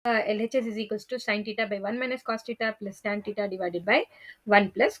LHS is equals to sin theta by 1 minus cos theta plus tan theta divided by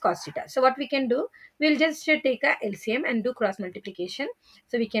 1 plus cos theta. So what we can do, we'll just take a LCM and do cross multiplication.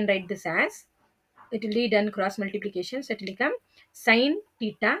 So we can write this as, it will be done cross multiplication. So it will become sin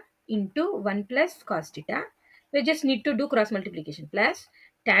theta into 1 plus cos theta. We just need to do cross multiplication plus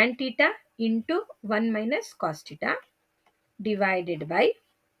tan theta into 1 minus cos theta divided by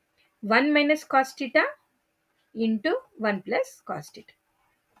 1 minus cos theta into 1 plus cos theta.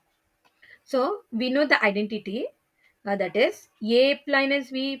 So we know the identity, that is a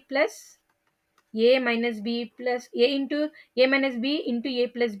minus b plus a minus b plus a into a minus b into a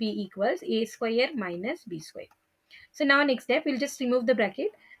plus b equals a square minus b square. So now next step, we'll just remove the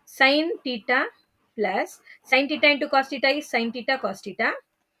bracket. Sin theta plus sin theta into cos theta is sin theta cos theta.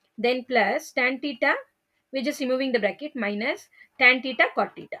 Then plus tan theta, we're just removing the bracket, minus tan theta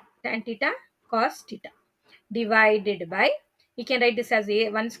cot theta. Tan theta cos theta divided by, we can write this as a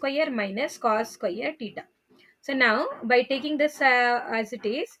 1 square minus cos square theta. So now by taking this as it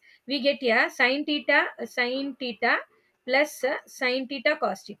is, we get here sin theta plus sin theta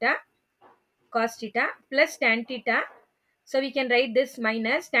cos theta plus tan theta. So we can write this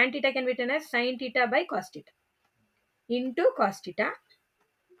minus tan theta can be written as sin theta by cos theta into cos theta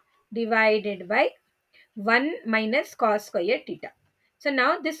divided by 1 minus cos square theta. So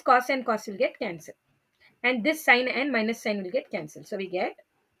now this cos and cos will get cancelled, and this sin and minus sin will get cancelled. So we get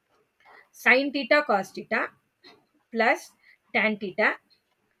sin theta cos theta plus tan theta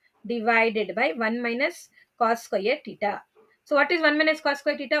divided by 1 minus cos square theta. So what is 1 minus cos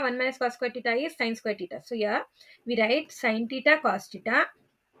square theta? 1 minus cos square theta is sin square theta. So here we write sin theta cos theta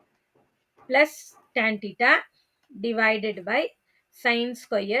plus tan theta divided by sin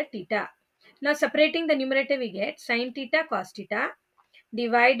square theta. Now separating the numerator, we get sin theta cos theta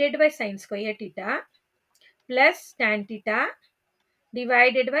divided by sin square theta plus tan theta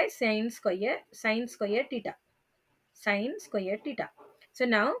divided by sin square theta. Sin square theta. So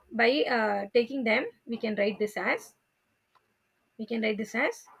now by taking them, we can write this as,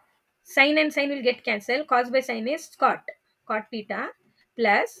 sin and sin will get cancelled. Cos by sin is cot theta,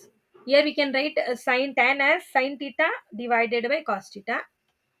 plus here we can write sin tan as sin theta divided by cos theta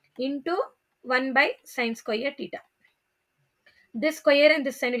into 1 by sin square theta. This square and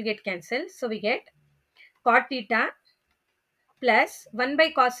this sin will get cancelled. So we get cot theta plus 1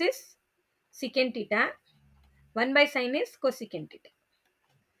 by cos is secant theta, 1 by sin is cosecant theta.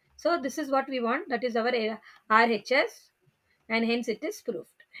 So this is what we want. That is our RHS, and hence it is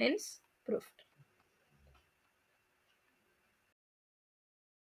proved.